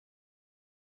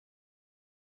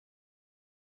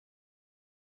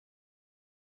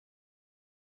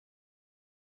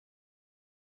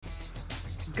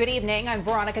Good evening. I'm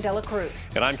Veronica Dela Cruz.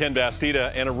 And I'm Ken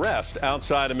Bastida. An arrest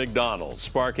outside a McDonald's,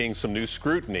 sparking some new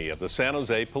scrutiny at the San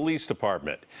Jose Police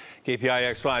Department.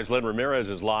 KPIX5's Len Ramirez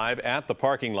is live at the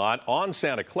parking lot on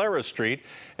Santa Clara Street,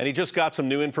 and he just got some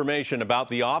new information about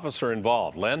the officer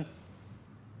involved. Len?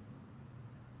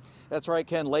 That's right,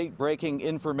 Ken. Late-breaking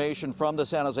information from the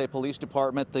San Jose Police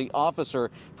Department. The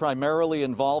officer primarily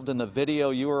involved in the video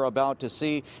you are about to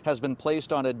see has been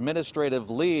placed on administrative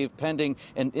leave pending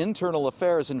an internal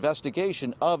affairs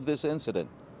investigation of this incident.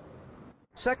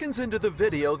 Seconds into the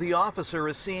video, the officer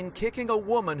is seen kicking a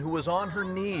woman who is on her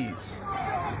knees.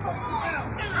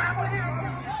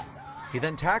 He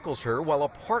then tackles her while a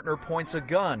partner points a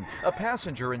gun. A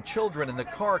passenger and children in the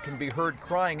car can be heard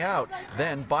crying out.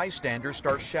 Then bystanders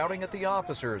start shouting at the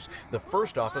officers. The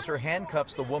first officer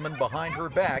handcuffs the woman behind her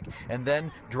back and then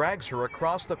drags her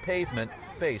across the pavement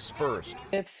face first.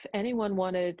 If anyone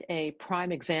wanted a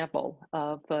prime example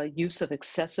of use of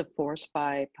excessive force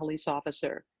by a police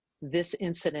officer, this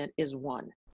incident is one.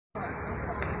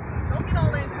 Don't get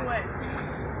all into it.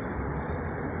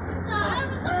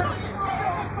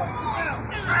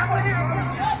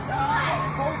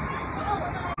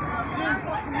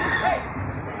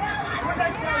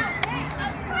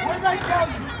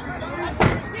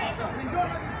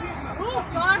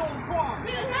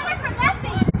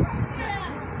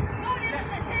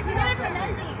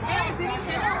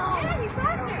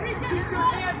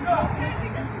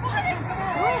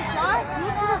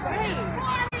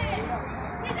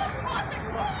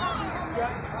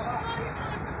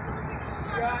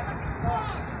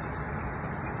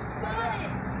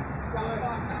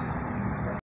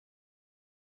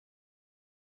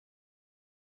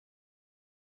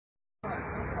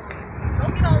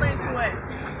 Don't get all into it.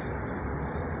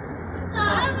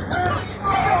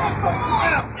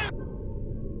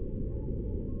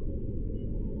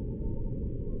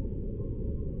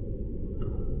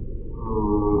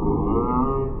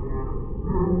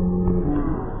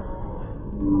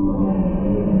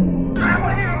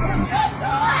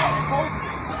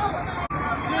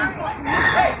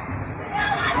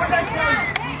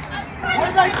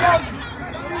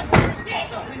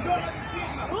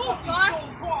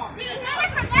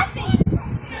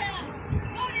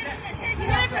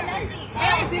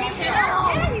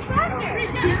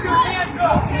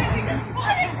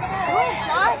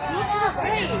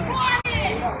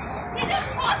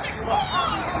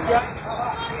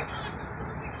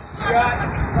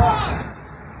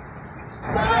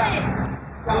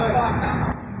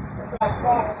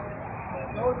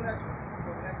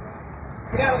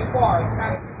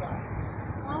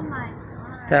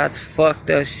 That's fucked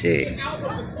up shit.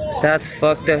 That's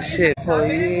fucked up shit. So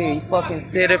he ain't fucking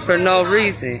sit it for no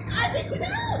reason.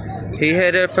 He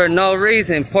hit it for no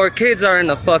reason. Poor kids are in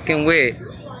the fucking way.